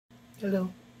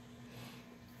Hello.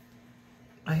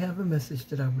 I have a message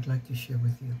that I would like to share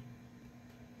with you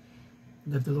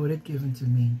that the Lord had given to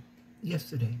me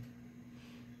yesterday,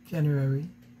 January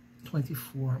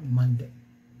 24, Monday,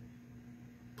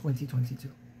 2022.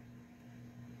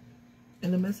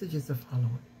 And the message is the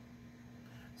following.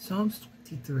 Psalms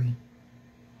 23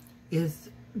 is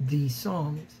the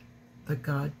Psalms that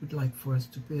God would like for us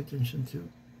to pay attention to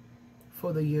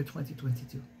for the year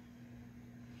 2022.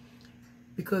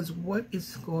 Because what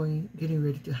is getting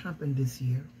ready to happen this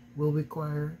year will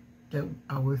require that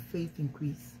our faith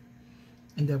increase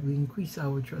and that we increase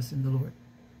our trust in the Lord.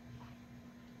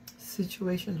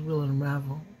 Situations will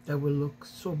unravel that will look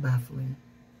so baffling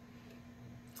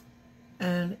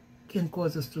and can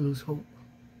cause us to lose hope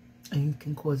and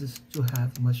can cause us to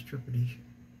have much trepidation.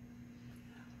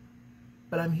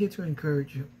 But I'm here to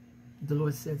encourage you. The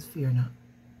Lord says, fear not.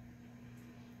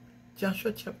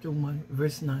 Joshua chapter 1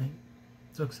 verse 9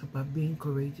 talks about being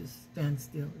courageous, stand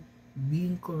still,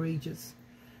 being courageous,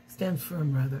 stand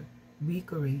firm rather, be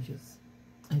courageous,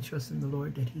 and trust in the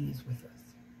Lord that He is with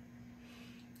us.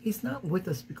 He's not with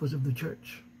us because of the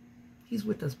church. He's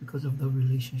with us because of the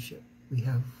relationship we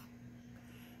have.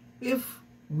 If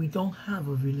we don't have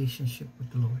a relationship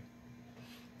with the Lord,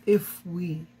 if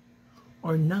we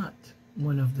are not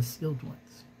one of the sealed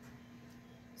ones,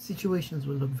 situations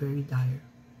will look very dire.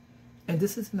 And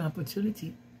this is an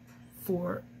opportunity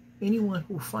for anyone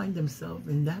who find themselves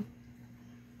in that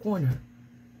corner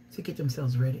to get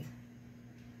themselves ready.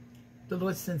 The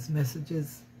Lord sends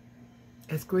messages,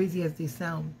 as crazy as they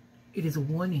sound. It is a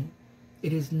warning.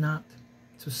 It is not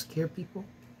to scare people.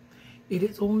 It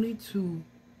is only to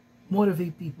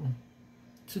motivate people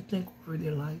to think over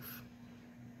their life.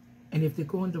 And if they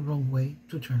go in the wrong way,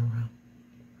 to turn around.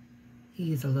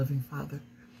 He is a loving Father,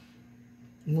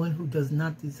 one who does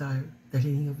not desire that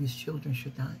any of His children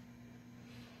should die.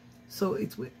 So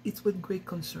it's with great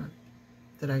concern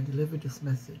that I deliver this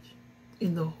message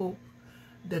in the hope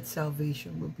that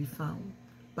salvation will be found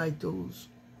by those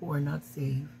who are not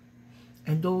saved,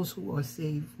 and those who are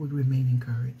saved would remain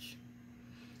encouraged.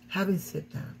 Having said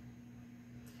that,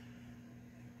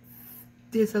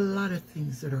 there's a lot of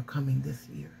things that are coming this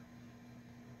year.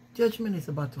 Judgment is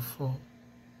about to fall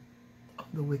on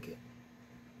the wicked.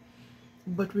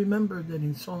 But remember that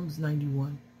in Psalms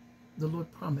 91, the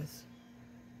Lord promised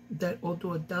that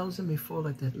although 1,000 may fall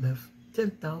at that left,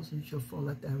 10,000 shall fall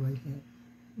at thy right hand,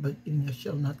 but it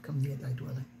shall not come near thy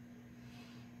dwelling.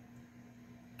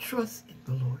 Trust in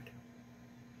the Lord.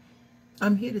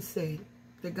 I'm here to say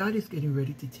that God is getting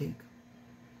ready to take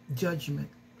judgment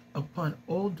upon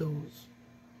all those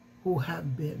who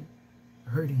have been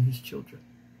hurting His children.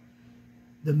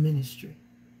 The ministry.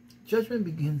 Judgment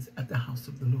begins at the house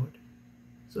of the Lord.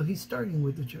 So He's starting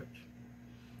with the church.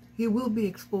 He will be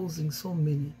exposing so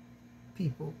many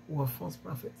people who are false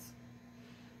prophets,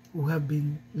 who have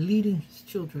been leading His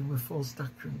children with false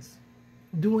doctrines,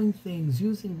 doing things,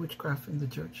 using witchcraft in the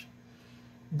church,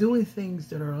 doing things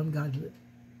that are ungodly,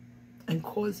 and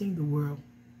causing the world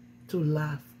to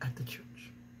laugh at the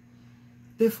church.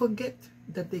 They forget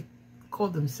that they call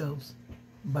themselves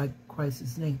by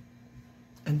Christ's name,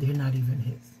 and they're not even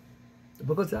His. The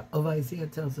book of Isaiah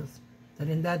tells us that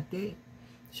in that day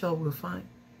shall we find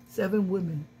 7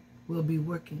 women will be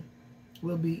working,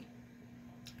 will be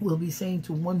saying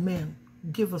to one man,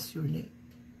 give us your name.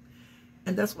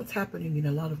 And that's what's happening in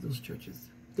a lot of those churches.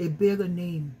 They bear the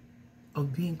name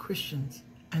of being Christians,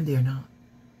 and they're not.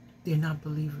 They're not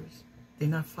believers. They're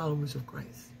not followers of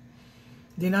Christ.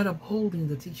 They're not upholding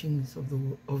the teachings of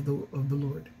the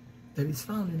Lord that is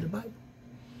found in the Bible.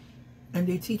 And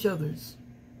they teach others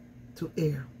to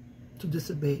err, to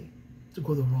disobey, to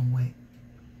go the wrong way.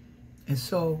 And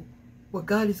so what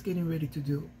God is getting ready to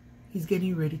do, He's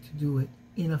getting ready to do it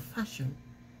in a fashion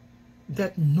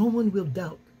that no one will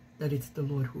doubt that it's the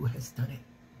Lord who has done it.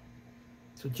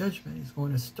 So judgment is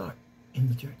going to start in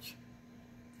the church,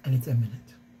 and it's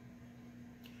imminent.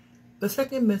 The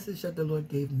second message that the Lord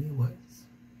gave me was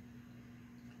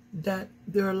that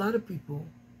there are a lot of people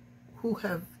who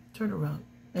have turned around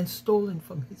and stolen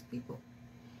from His people.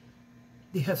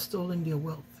 They have stolen their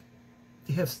wealth.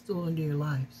 They have stolen their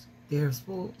lives. They have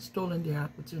stolen their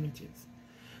opportunities.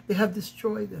 They have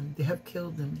destroyed them. They have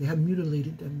killed them. They have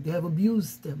mutilated them. They have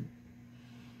abused them.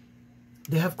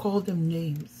 They have called them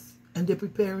names. And they're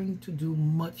preparing to do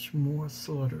much more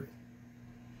slaughtering.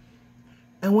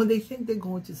 And when they think they're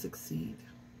going to succeed,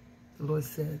 the Lord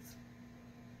says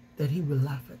that He will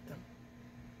laugh at them.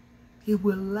 He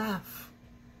will laugh,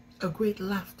 a great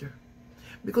laughter.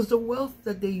 Because the wealth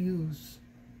that they use,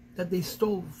 that they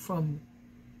stole from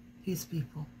His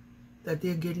people, that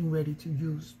they're getting ready to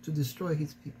use to destroy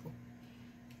His people,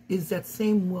 is that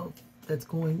same wealth that's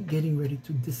getting ready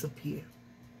to disappear.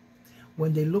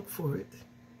 When they look for it,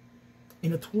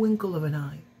 in a twinkle of an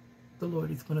eye, the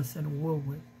Lord is going to send a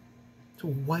whirlwind to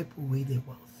wipe away their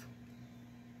wealth.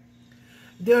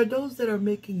 There are those that are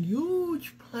making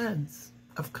huge plans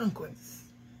of conquest,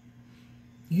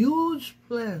 huge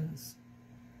plans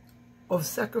of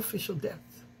sacrificial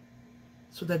death,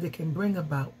 so that they can bring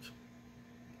about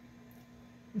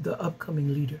the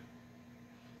upcoming leader.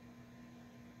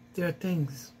 There are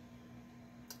things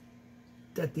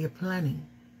that they're planning.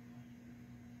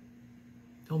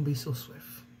 Don't be so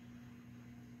swift.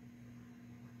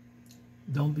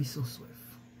 Don't be so swift.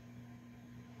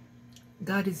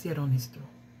 God is yet on his throne.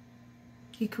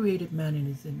 He created man in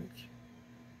his image.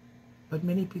 But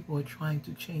many people are trying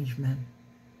to change man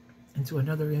into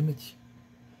another image.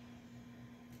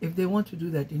 If they want to do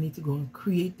that, they need to go and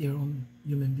create their own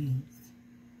human beings.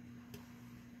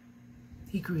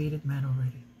 He created man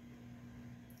already.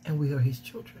 And we are his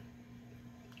children.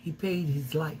 He paid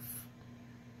his life,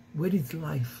 with his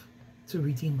life, to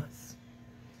redeem us.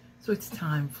 So it's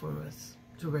time for us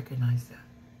to recognize that.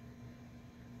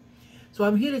 So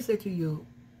I'm here to say to you,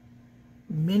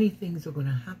 many things are going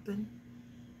to happen,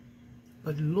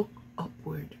 but look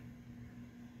upward.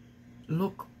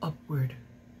 Look upward.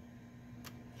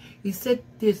 He said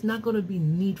there's not going to be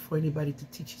need for anybody to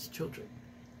teach his children.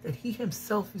 That he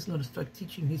himself is going to start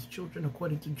teaching his children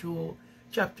according to Joel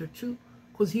chapter 2,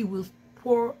 because he will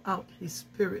pour out his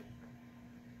spirit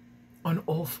on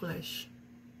all flesh.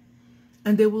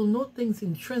 And they will know things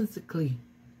intrinsically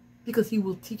because he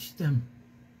will teach them.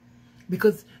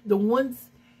 Because the ones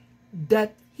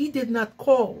that he did not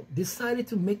call decided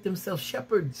to make themselves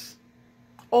shepherds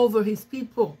over his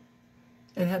people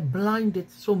and had blinded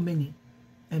so many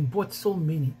and brought so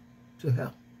many to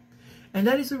hell. And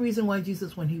that is the reason why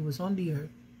Jesus, when he was on the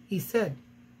earth, he said,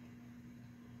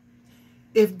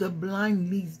 if the blind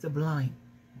leads the blind,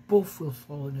 both will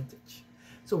fall in a ditch.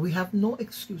 So we have no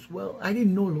excuse. Well, I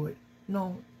didn't know, Lord.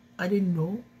 No, I didn't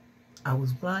know. I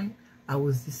was blind. I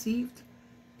was deceived.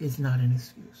 It's not an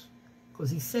excuse. Because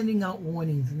he's sending out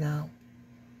warnings now.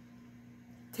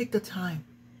 Take the time.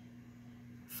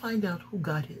 Find out who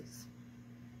God is.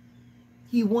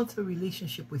 He wants a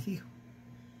relationship with you.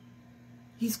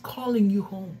 He's calling you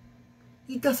home.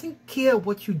 He doesn't care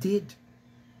what you did.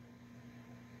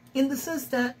 In the sense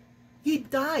that he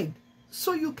died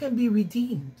so you can be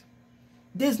redeemed.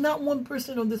 There's not one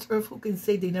person on this earth who can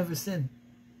say they never sinned.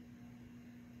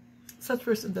 Such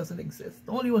person doesn't exist.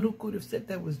 The only one who could have said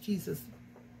that was Jesus.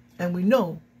 And we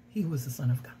know he was the Son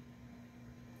of God.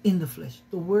 In the flesh.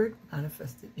 The Word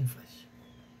manifested in flesh.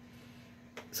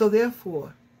 So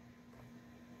therefore,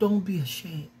 don't be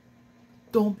ashamed.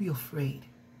 Don't be afraid.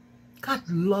 God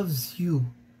loves you.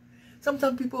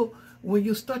 Sometimes people, when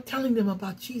you start telling them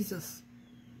about Jesus,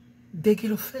 they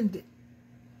get offended.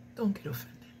 Don't get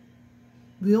offended.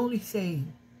 We're only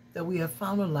saying that we have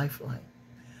found a lifeline.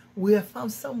 We have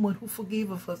found someone who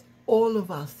forgave us all of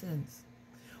our sins,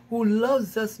 who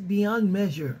loves us beyond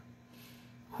measure,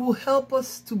 who help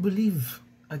us to believe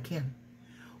again,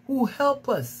 who help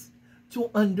us to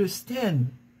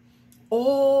understand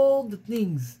all the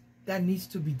things that needs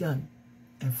to be done.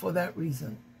 And for that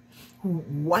reason, who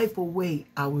wipe away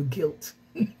our guilt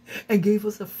and gave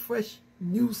us a fresh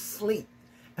new slate.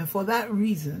 And for that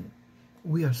reason,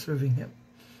 we are serving him.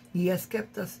 He has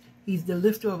kept us. He's the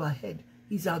lifter of our head.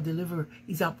 He's our deliverer.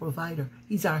 He's our provider.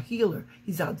 He's our healer.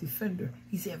 He's our defender.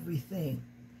 He's everything.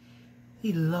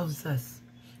 He loves us.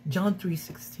 John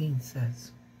 3:16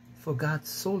 says, for God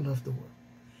so loved the world,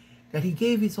 that he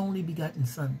gave his only begotten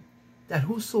Son, that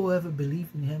whosoever believe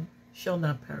in him shall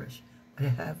not perish, but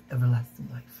have everlasting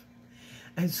life.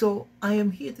 And so I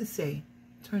am here to say,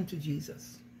 turn to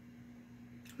Jesus.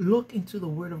 Look into the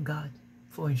Word of God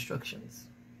for instructions.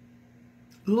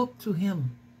 Look to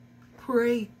him.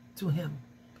 Pray to him.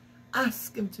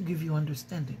 Ask him to give you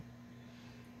understanding.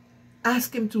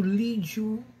 Ask him to lead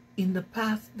you in the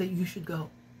path that you should go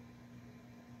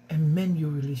and mend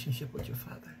your relationship with your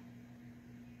Father.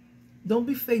 Don't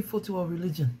be faithful to our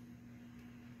religion.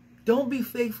 Don't be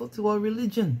faithful to our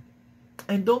religion.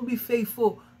 And don't be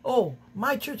faithful, oh,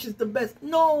 my church is the best.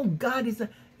 No, God is...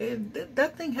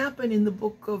 that thing happened in the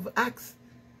book of Acts.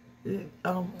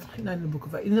 Not in the book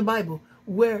of Acts, in the Bible,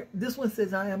 where this one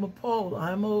says, I am of Paul,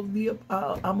 I'm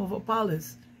of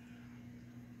Apollos.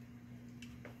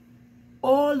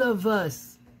 All of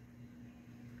us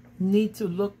need to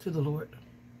look to the Lord.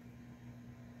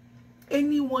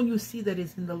 Anyone you see that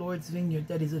is in the Lord's vineyard,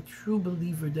 that is a true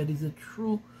believer, that is a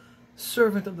true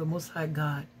servant of the Most High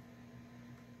God,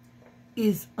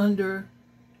 is under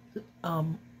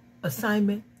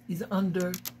assignment, is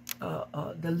under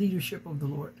the leadership of the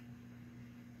Lord.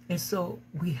 And so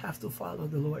we have to follow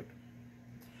the Lord.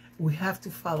 We have to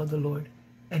follow the Lord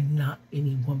and not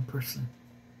any one person.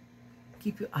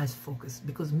 Keep your eyes focused,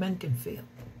 because men can fail,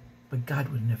 but God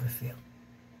would never fail.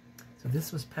 So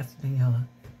this was Pastor Daniela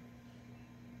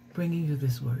bringing you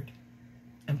this word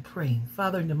and praying.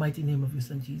 Father, in the mighty name of your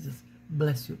Son Jesus,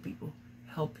 bless your people,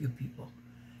 help your people,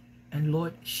 and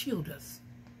Lord, shield us.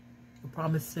 The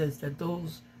promise says that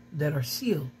those that are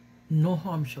sealed, no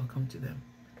harm shall come to them.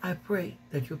 I pray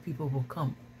that your people will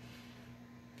come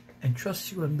and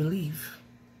trust you and believe,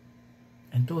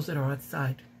 and those that are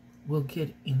outside will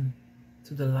get into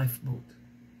the lifeboat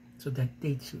so that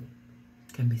they too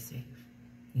can be saved.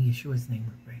 In Yeshua's name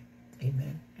we pray.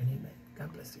 Amen and amen.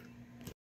 God bless you.